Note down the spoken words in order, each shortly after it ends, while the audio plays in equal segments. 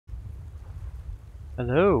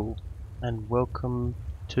Hello, and welcome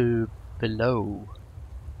to Below,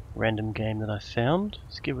 random game that I found.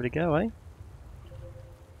 Let's give it a go, eh?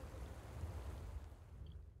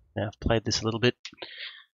 Now, I've played this a little bit.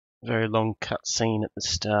 Very long cutscene at the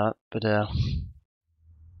start, but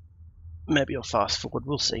maybe I'll fast forward,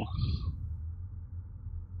 we'll see.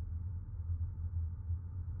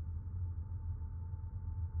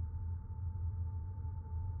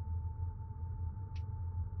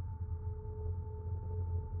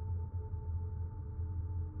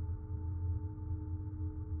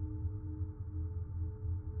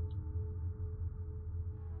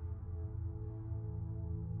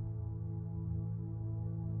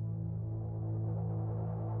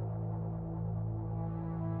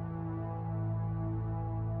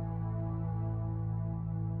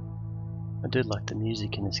 I do like the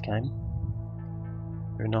music in this game.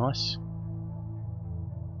 Very nice.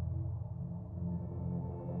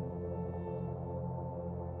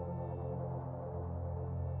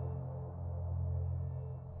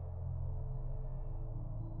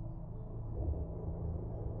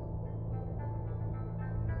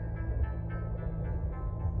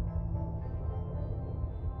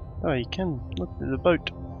 Oh, you can look at the boat.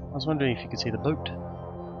 I was wondering if you could see the boat.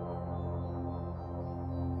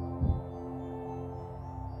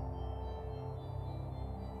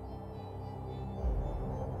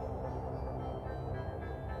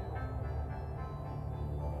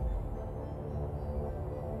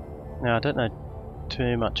 Now, I don't know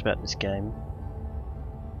too much about this game.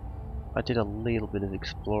 I did a little bit of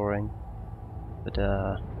exploring, but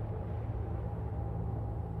I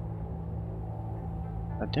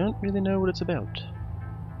don't really know what it's about.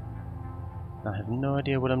 I have no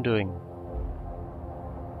idea what I'm doing.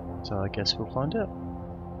 So I guess we'll find out.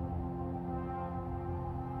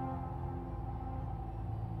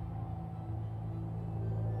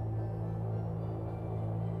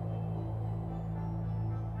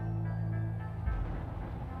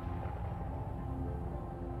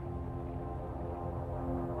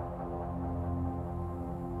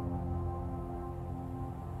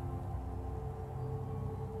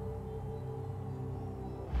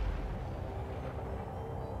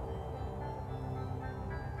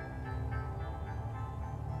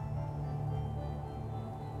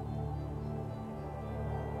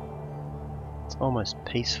 It's almost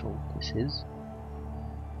peaceful, this is.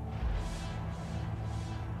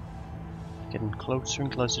 Getting closer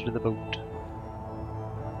and closer to the boat.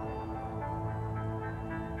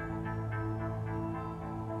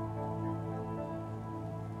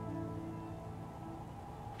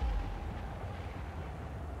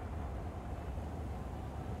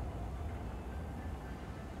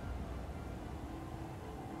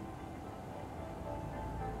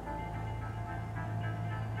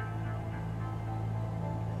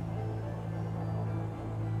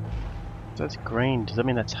 That's green. Does that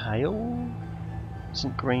mean that's hail?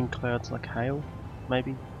 Isn't green clouds like hail?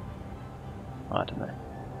 Maybe? I don't know.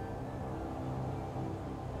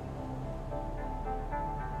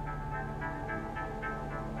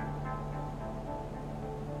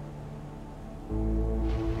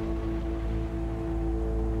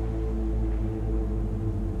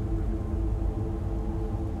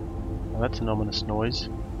 Well, that's an ominous noise.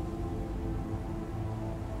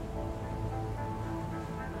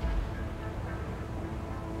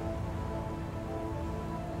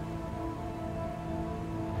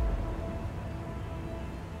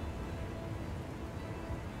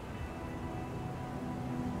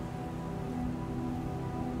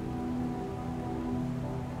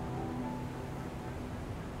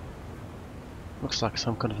 Looks like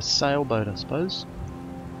some kind of a sailboat, I suppose.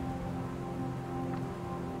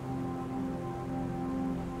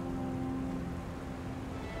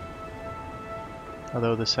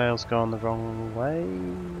 Although the sails go on the wrong way.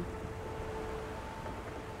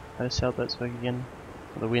 How do sailboats work again?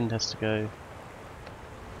 Well, the wind has to go.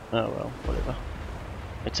 Oh well, whatever.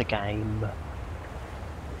 It's a game.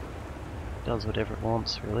 It does whatever it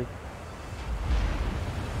wants, really.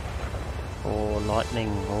 Or lightning,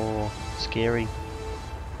 or scary.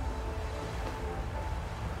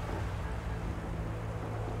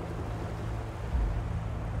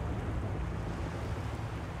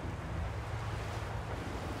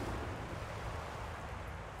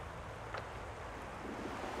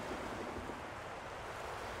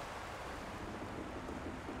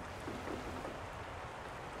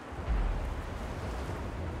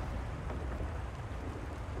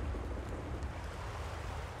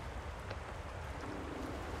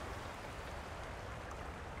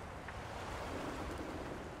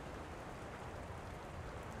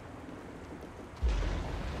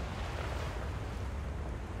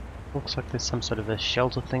 Looks like there's some sort of a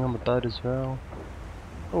shelter thing on the boat as well.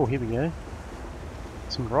 Oh, here we go.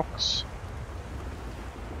 Some rocks.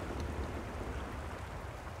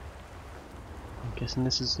 I'm guessing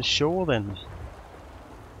this is the shore then.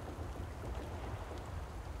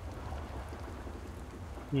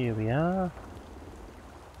 Here we are.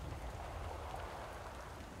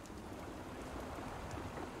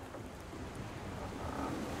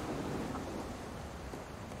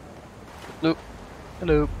 Look,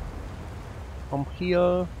 hello. I'm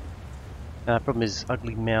here. Problem is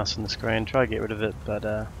ugly mouse on the screen. Try to get rid of it, but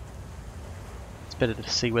it's better to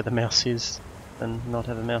see where the mouse is than not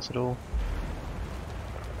have a mouse at all.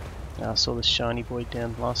 I saw this shiny boy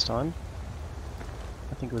down last time.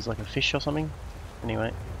 I think it was like a fish or something. Anyway,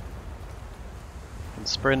 you can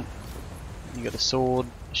sprint. You got a sword,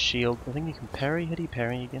 a shield. I think you can parry. How do you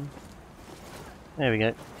parry again? There we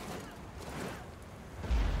go.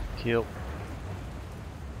 Kill.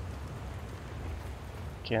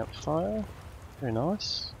 Campfire. Very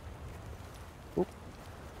nice. Oop.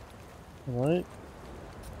 Hello.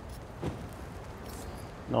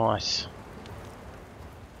 Nice.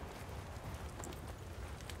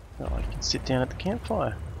 Oh, you can sit down at the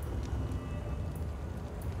campfire.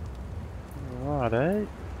 Righto.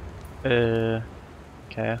 Okay,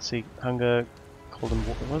 I see hunger. Call them.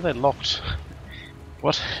 What are they locked?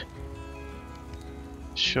 What?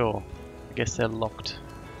 Sure. I guess they're locked.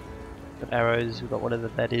 Got arrows. We've got whatever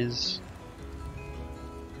that is.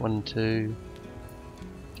 1, 2.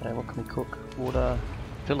 Okay, what can we cook? Water.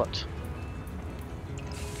 Fillet.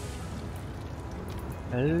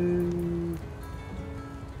 Oh.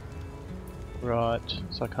 Right.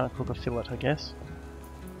 So I can't cook a fillet, I guess.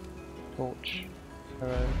 Torch.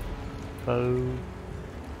 Arrow. Bow.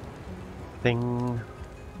 Thing.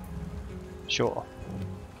 Sure.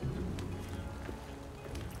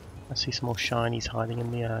 I see some more shinies hiding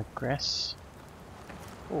in the grass.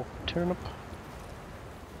 Oh, turnip.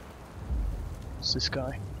 What's this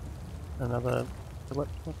guy? Another fillet?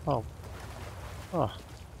 Oh. Oh.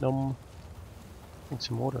 Nom. Need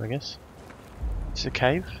some water, I guess. Is it a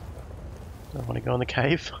cave? Do I want to go in the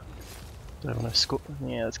cave? Do I want to scoop?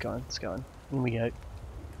 Yeah, let's go. Let's go. In we go.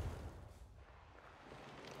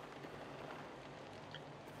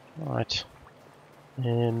 Right.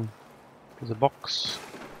 And there's a box.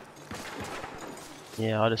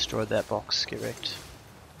 Yeah, I destroyed that box. Get wrecked.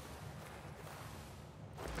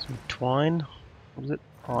 Some twine. What is it?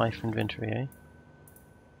 I for inventory, eh?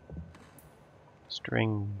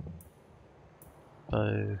 String.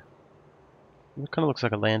 Bow. It kind of looks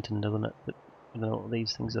like a lantern, doesn't it? But I don't know what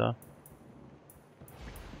these things are.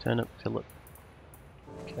 Turnip, fillet.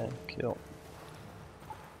 Okay, kill.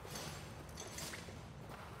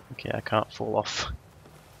 Okay, I can't fall off.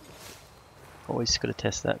 Always got to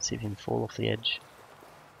test that, see if you can fall off the edge.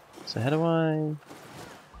 So how do I...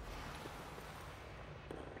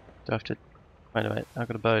 Do I have to... Wait, I've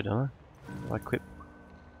got a bow, don't I? Do I equip?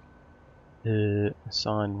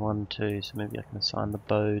 Assign 1, 2, so maybe I can assign the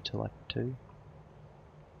bow to like 2.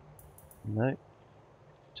 No.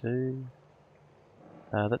 2.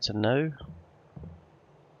 That's a no.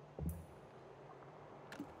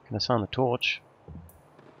 Can assign the torch.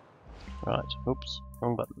 Right, oops,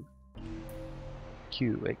 wrong button.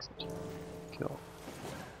 Q, exit. Kill.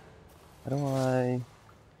 How do I...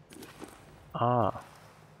 R.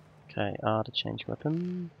 Okay, R to change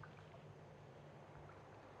weapon.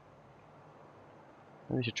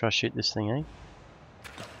 Maybe we should try shoot this thing, eh?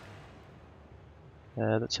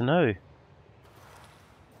 That's a no.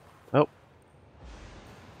 Oh.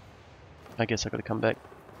 I guess I've got to come back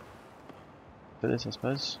for this, I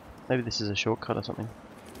suppose. Maybe this is a shortcut or something.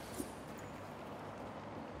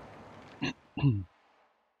 Let's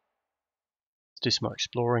do some more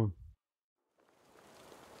exploring.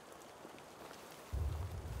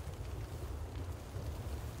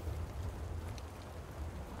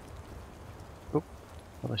 Oop,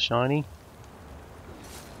 another shiny.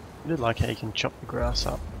 I do like how you can chop the grass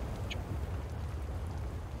up.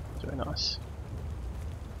 Very nice.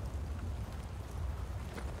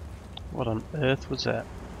 What on earth was that?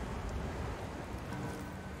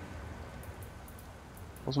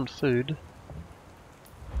 Wasn't food.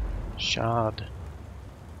 Shard.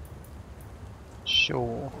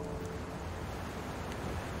 Sure.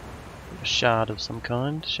 A shard of some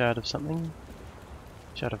kind. Shard of something.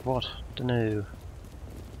 Shard of what? I don't know.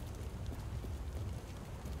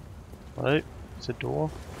 Hello? It's a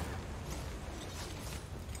door.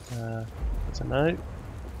 That's a no.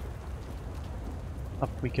 Up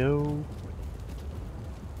we go.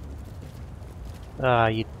 Ah,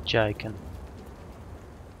 you're joking.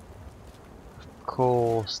 Of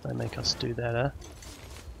course they make us do that, huh?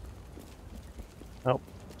 Oh,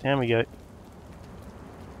 down we go.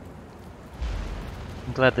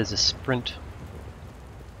 I'm glad there's a sprint.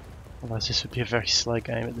 Otherwise this would be a very slow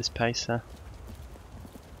game at this pace, huh?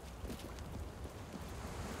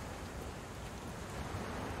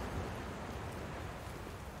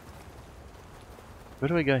 Where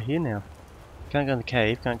do we go here now? Can't go in the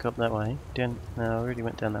cave, can't go up that way. Down, no, I already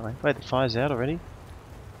went down that way. Wait, the fire's out already?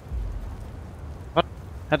 What?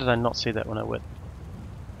 How did I not see that when I went?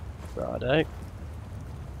 Righto.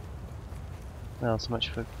 Well, so much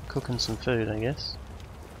for cooking some food, I guess.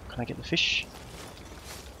 Can I get the fish?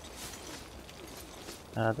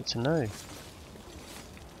 That's a no.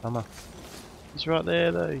 Bummer. He's right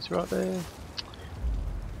there though, he's right there.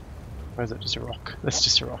 Or is that just a rock? That's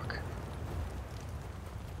just a rock.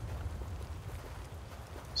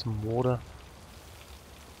 Some water.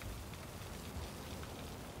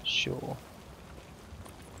 Sure.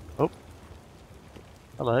 Oh.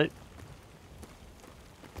 Hello.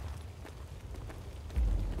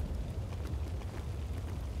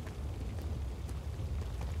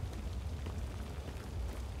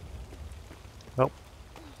 Well,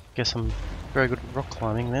 guess I'm very good at rock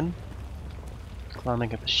climbing then.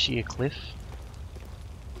 Climbing up a sheer cliff.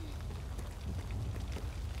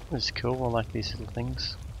 This is cool, I like these little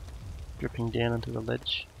things. Dripping down into the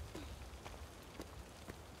ledge.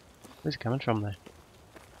 Where's it coming from though?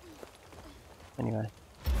 Anyway.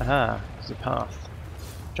 Aha, there's a path.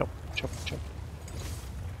 Chop, chop, chop.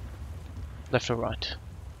 Left or right?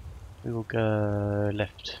 We will go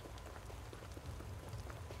left.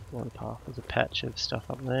 On the path, there's a patch of stuff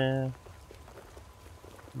up there.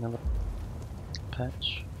 Another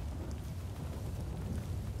patch.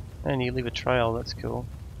 And you leave a trail, that's cool.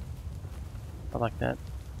 I like that.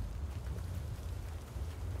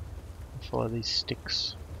 Follow these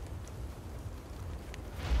sticks.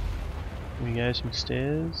 Here we go, some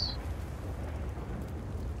stairs.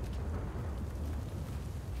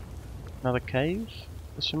 Another cave?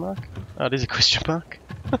 Question mark? Oh, it is a question mark.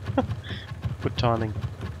 Good timing.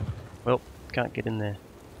 Well, can't get in there.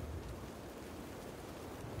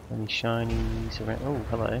 Any shinies around? Oh,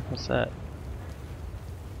 hello. What's that?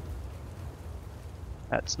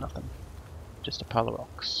 That's nothing. Just a pile of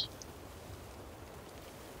rocks.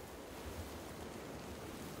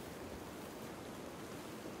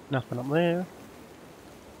 Nothing up there.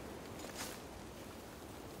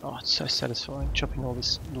 Oh, it's so satisfying chopping all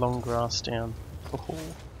this long grass down.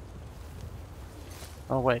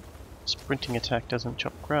 Oh wait, sprinting attack doesn't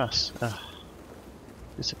chop grass.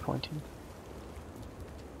 Disappointing.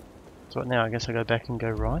 So what now? I guess I go back and go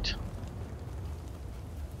right.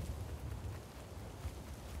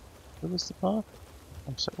 Where was the path?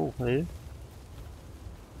 I'm so there.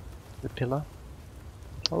 The pillar.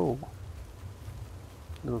 Oh.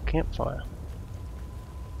 Little campfire.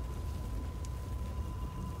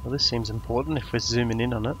 Well, this seems important if we're zooming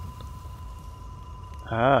in on it.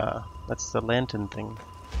 Ah, that's the lantern thing.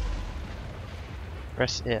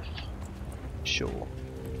 Press F. Sure.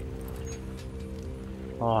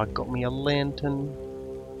 Oh, I got me a lantern.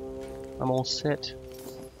 I'm all set.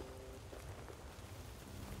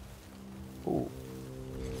 Ooh.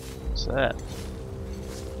 What's that?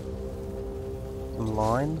 Some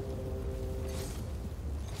line.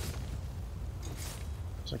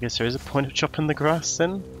 So I guess there is a point of chopping the grass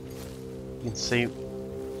then. You can see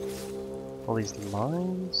all these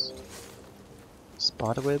lines.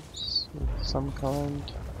 Spider webs of some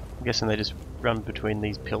kind. I'm guessing they just run between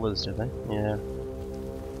these pillars, do they? Yeah.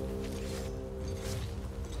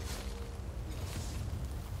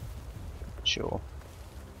 Sure.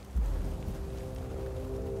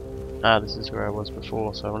 Ah, this is where I was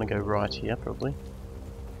before, so I want to go right here probably.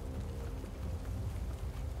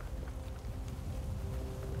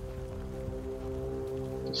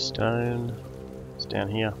 The stone. It's down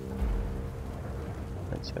here.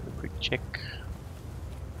 Let's have a quick check.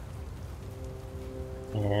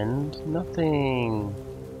 And nothing.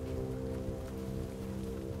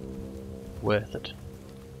 Worth it.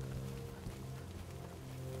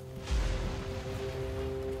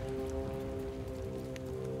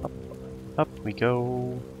 Up we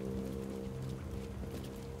go.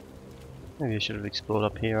 Maybe I should have explored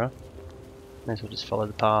up here, huh? May as well just follow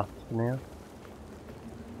the path for now.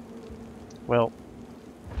 Well,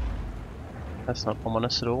 that's not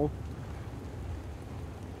ominous at all.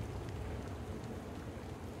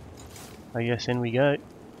 I guess in we go.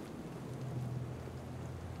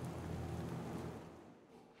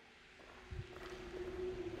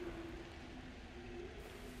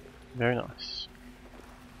 Very nice.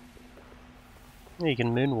 Yeah, you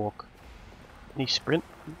can moonwalk. Can you sprint?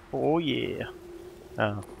 Oh yeah.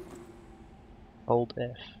 Oh. Hold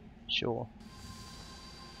F. Sure.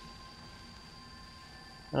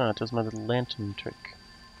 Ah, it does my little lantern trick.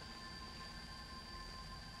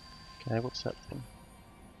 Okay, what's that thing?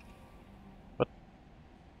 What?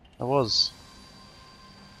 I was.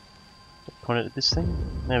 Pointed at this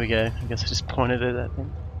thing? There we go. I guess I just pointed at that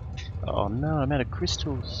thing. Oh no, I'm out of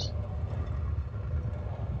crystals.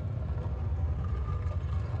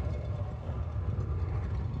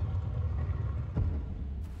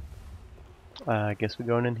 I guess we're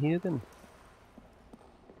going in here then.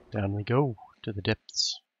 Down we go, to the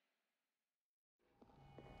depths.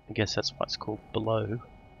 I guess that's why it's called below.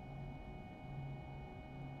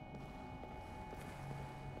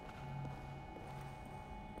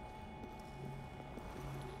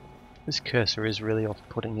 This cursor is really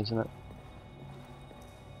off-putting, isn't it?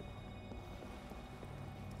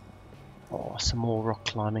 Oh, some more rock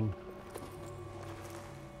climbing.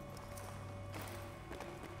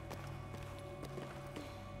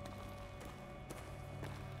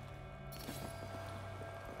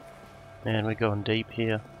 Man, we're going deep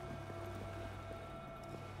here.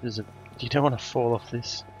 You don't want to fall off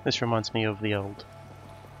this. This reminds me of the old...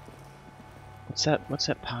 What's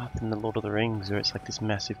that path in the Lord of the Rings where it's like this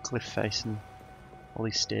massive cliff face and all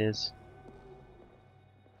these stairs?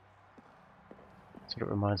 That's what it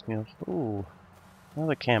reminds me of. Ooh,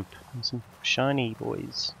 another camp and some shiny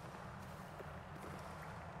boys.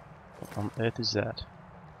 What on earth is that?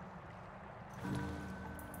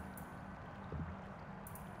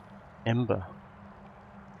 Ember.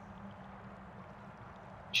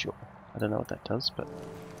 Sure, I don't know what that does, but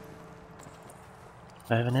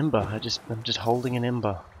I have an ember. I'm just holding an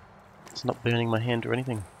ember. It's not burning my hand or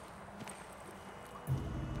anything.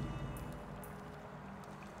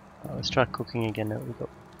 Let's try cooking again now that we've got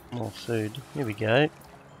more food. Here we go.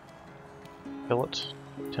 Fill it.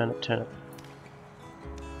 Turn it, turn it.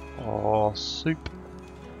 Oh, soup.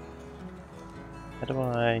 How do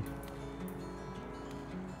I...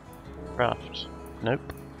 craft?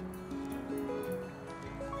 Nope.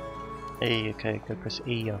 E, okay, go press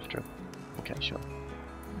E after it. Okay, sure.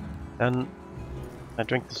 Then I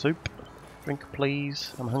drink the soup. Drink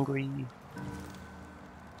please, I'm hungry.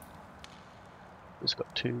 Just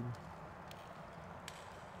got to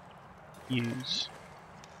use.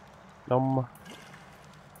 Nom.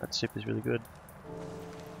 That soup is really good.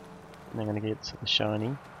 And I'm gonna get something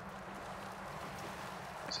shiny.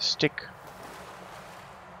 It's a stick.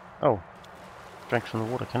 Oh, drank from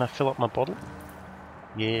the water. Can I fill up my bottle?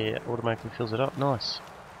 Yeah, it automatically fills it up. Nice.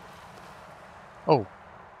 Oh.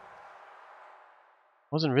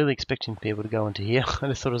 Wasn't really expecting to be able to go into here. I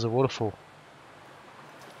just thought it was a waterfall.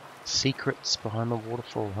 Secrets behind the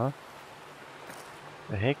waterfall, huh?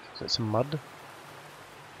 The heck? Is that some mud?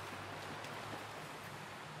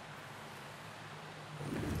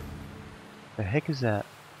 The heck is that?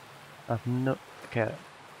 I've no... Okay,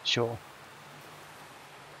 sure.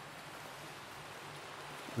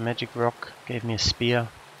 Magic rock gave me a spear.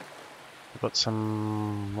 I've got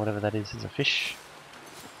some... whatever that is a fish.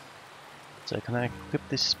 So can I equip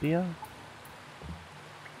this spear?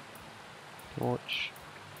 Torch.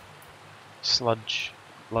 Sludge.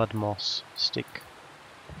 Blood moss. Stick.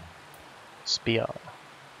 Spear.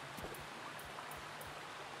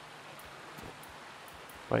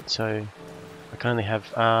 Wait, so I can only have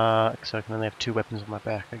so I can only have 2 weapons on my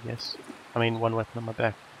back, I guess. I mean 1 weapon on my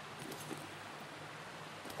back.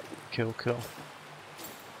 Cool, cool.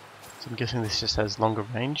 So I'm guessing this just has longer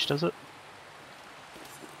range, does it?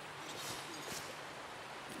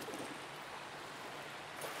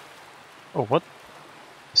 Oh, what?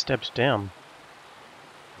 Stabbed down.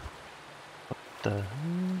 What the?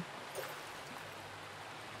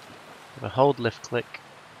 If I hold left click,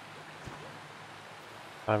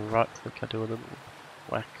 if I right click, I do a little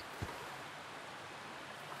whack.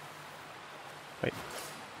 Wait.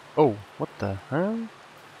 Oh, what the? Huh?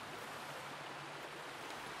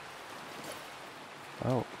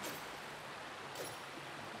 Oh.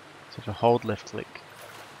 So if I hold left click.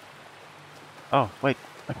 Oh, wait,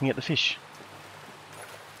 I can get the fish.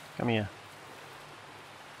 Come here.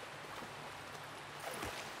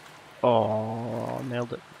 Oh,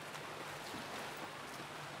 nailed it.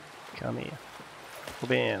 Come here.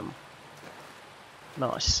 Bam.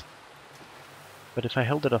 Nice. But if I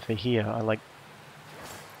held it off of here, I like...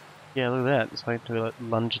 Yeah, look at that. It's like do a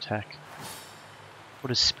lunge attack.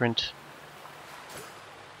 What is sprint?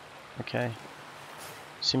 Okay.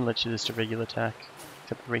 Similar to just a regular attack,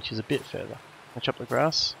 except it reaches a bit further. I chop the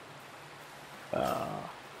grass.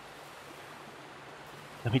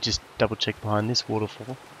 Let me just double check behind this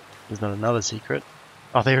waterfall. There's not another secret.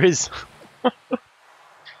 Oh, there is!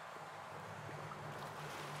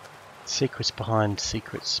 Secrets behind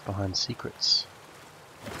secrets behind secrets.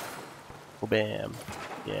 Well, bam.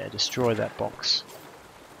 Yeah, destroy that box.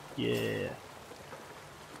 Yeah.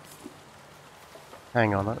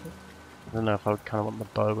 Hang on, I don't know if I would kind of want the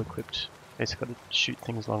bow equipped. In case I've got to shoot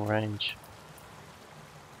things long range.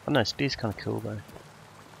 Oh no, spear's kind of cool though.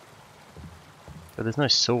 But there's no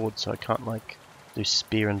sword, so I can't like do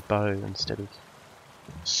spear and bow instead of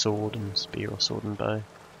sword and spear or sword and bow.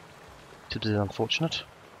 Which is unfortunate.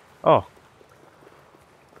 Oh!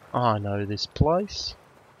 I know this place.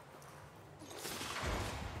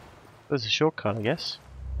 There's a shortcut, I guess.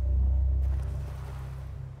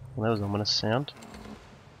 Well, that was an ominous sound.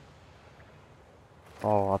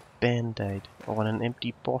 Oh, a band-aid. Oh, and an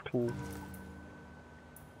empty bottle.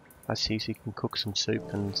 I see, so you can cook some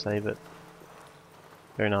soup and save it.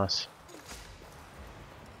 Very nice.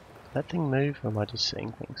 Did that thing move, or am I just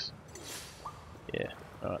seeing things? Yeah,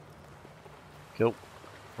 alright. Cool.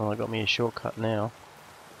 Well, I got me a shortcut now.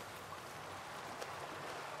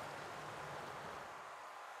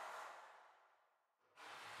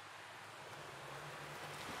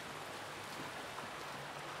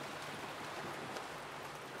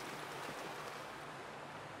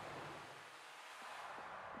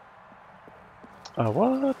 Oh,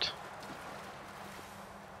 what?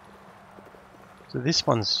 So this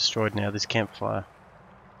one's destroyed now, this campfire.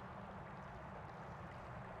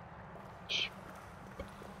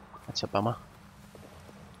 That's a bummer.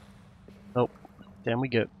 Oh, down we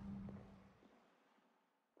go.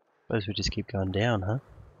 Suppose we just keep going down, huh?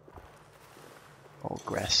 Oh,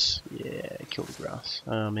 grass. Yeah, kill the grass.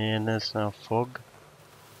 Oh man, there's now fog.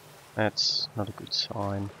 That's not a good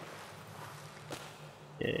sign.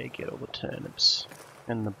 Yeah, get all the turnips.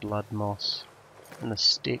 And the blood moss. And the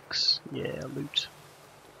sticks. Yeah, loot.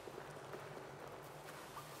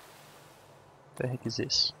 The heck is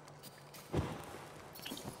this?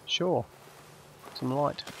 Sure. Some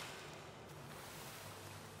light.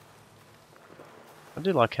 I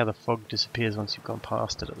do like how the fog disappears once you've gone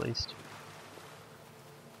past it at least.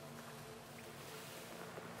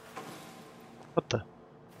 What the?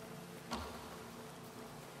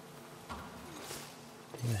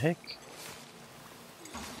 The heck?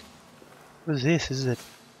 What is this? Is it a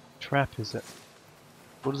trap, is it?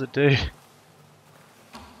 What does it do?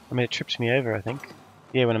 I mean, it trips me over, I think.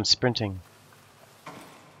 Yeah, when I'm sprinting.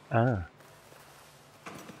 Ah.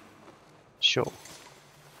 Sure.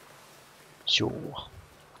 Sure.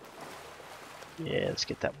 Yeah, let's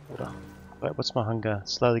get that water. Wait, what's my hunger?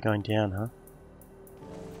 Slowly going down, huh?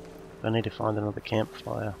 I need to find another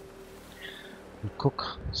campfire. And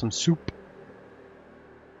cook some soup.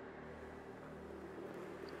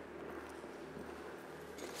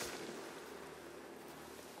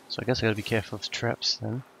 So I guess I gotta be careful of traps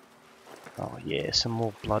then. Oh yeah, some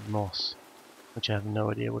more blood moss. Which I have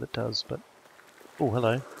no idea what it does, but... Oh,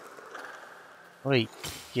 hello. Wait,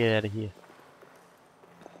 get out of here.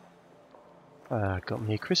 Got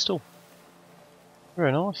me a crystal.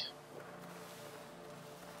 Very nice.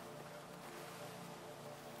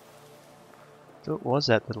 What was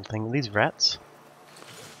that little thing? Are these rats?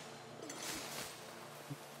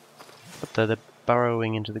 What the? They're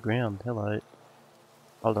burrowing into the ground. Hello.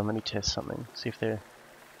 Hold on, let me test something. See if they're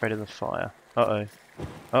afraid of the fire. Uh-oh.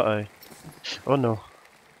 Uh-oh. Oh no.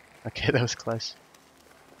 Okay, that was close.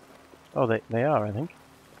 Oh, they are, I think.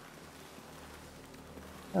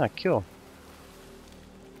 Ah, cool.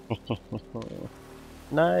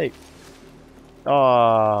 No!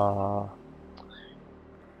 Ah.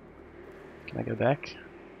 Can I go back?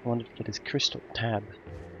 I wanted to get his crystal tab.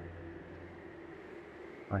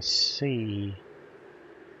 I see.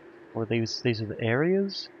 Well, these are the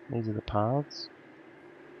areas. These are the paths.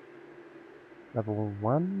 Level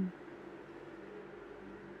 1?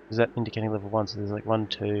 Is that indicating level 1? So there's like 1,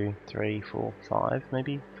 2, 3, 4, 5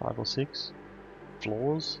 maybe? 5 or 6?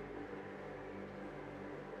 Floors?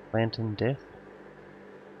 Lantern death?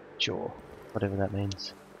 Sure. Whatever that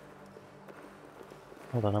means.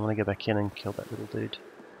 Hold on, I'm gonna go back in and kill that little dude.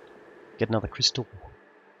 Get another crystal.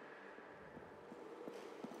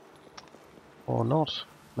 Or not.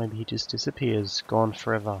 Maybe he just disappears. Gone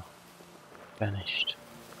forever. Vanished.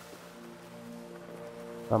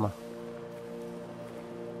 Bummer.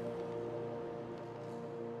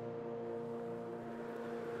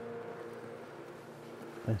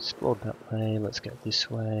 I explored that way, let's go this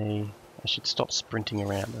way. I should stop sprinting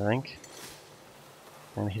around, I think.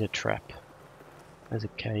 And hit a trap. There's a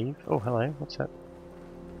cave. Oh, hello, what's that?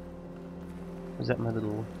 Is that my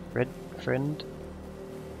little red friend?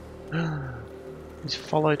 He's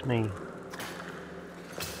followed me.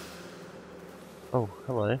 Oh,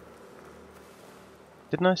 hello.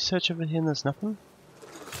 Didn't I search over here and there's nothing?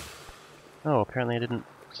 Oh, apparently I didn't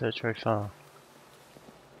search very far.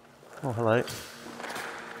 Oh, hello.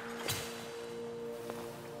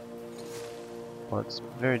 Well, it's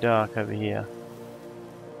very dark over here.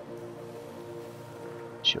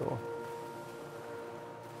 Sure.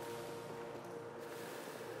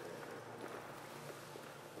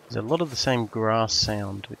 There's a lot of the same grass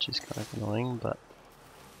sound, which is kind of annoying, but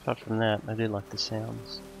apart from that, I do like the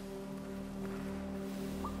sounds.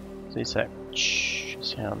 So it's that shh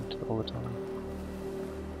sound all the time.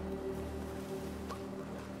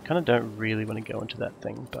 Kind of don't really want to go into that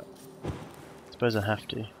thing, but I suppose I have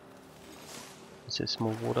to. It's a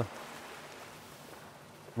small water.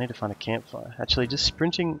 I need to find a campfire. Actually, just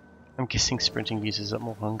sprinting, I'm guessing sprinting uses up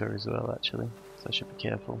more hunger as well, actually, so I should be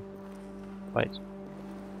careful. Wait.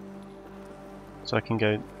 So I can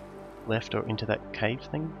go left or into that cave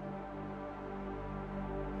thing?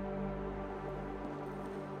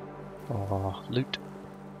 Oh, loot.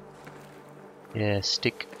 Yeah,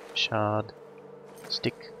 stick, shard,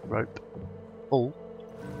 stick, rope, all.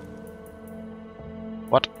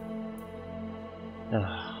 What?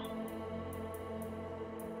 Ugh.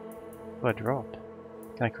 What do I drop?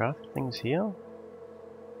 Can I craft things here?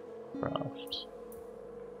 Craft.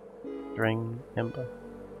 String, ember.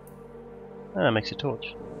 Ah, that makes a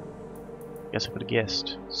torch. Guess I could have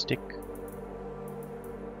guessed. Stick.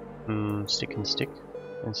 Stick and stick.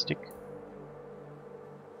 And stick.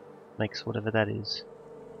 Makes whatever that is.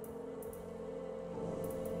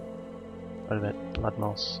 What about blood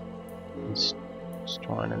moss? And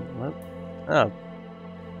strine and what? Oh.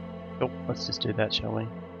 Oh, let's just do that, shall we?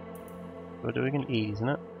 We're doing an E, isn't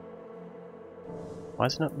it? Why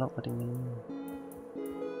is it not letting me in?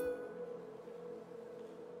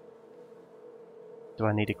 Do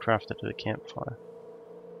I need to craft it to the campfire?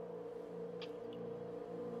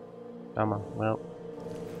 Bummer. Well,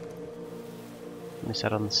 miss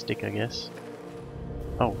out on the stick, I guess.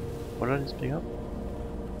 Oh, what did I just pick up?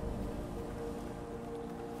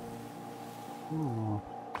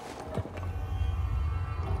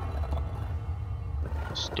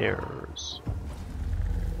 Stairs.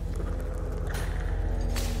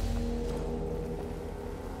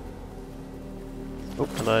 Oh,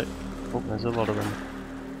 hello. Oh, there's a lot of them.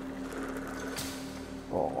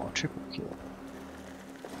 Oh, triple kill.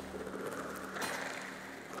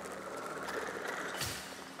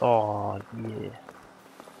 Oh, yeah.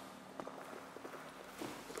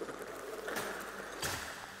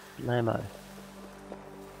 Blammo.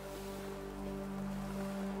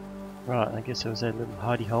 Right, I guess there was a little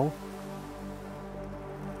hidey hole.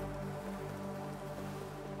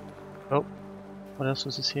 Oh, what else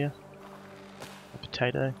was this here? A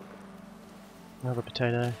potato. Another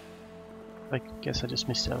potato. I guess I just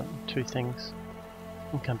missed out on 2 things.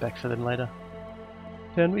 I'll come back for them later.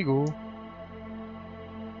 Down we go.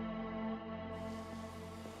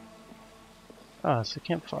 Ah, it's a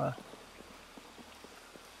campfire.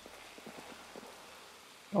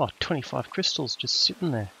 Oh, 25 crystals just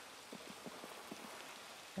sitting there.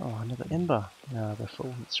 Oh, another ember. No, they're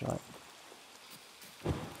full, that's right.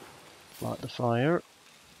 Light the fire.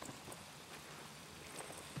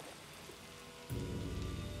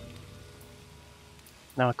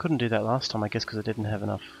 Now I couldn't do that last time, I guess because I didn't have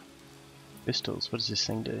enough crystals. What does this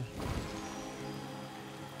thing do?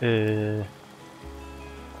 It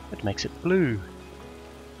makes it blue.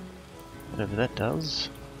 Whatever that does.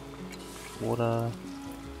 Water.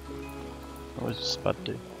 What does spud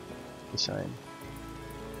do? The same.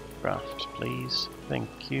 Craft, please.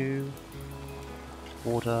 Thank you.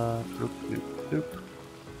 Water. Bloop, bloop, bloop.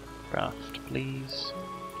 Craft, please.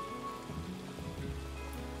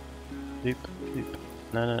 Bloop, bloop.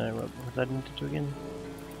 No. What did I need to do again?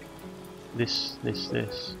 This.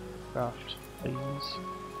 Craft, please.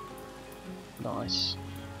 Nice.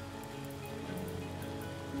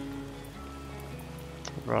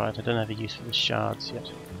 Right, I don't have a use for the shards yet.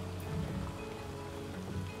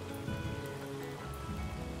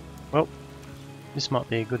 Well, this might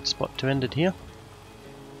be a good spot to end it here.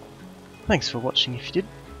 Thanks for watching if you did,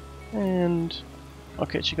 and I'll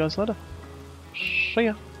catch you guys later. See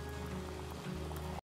ya!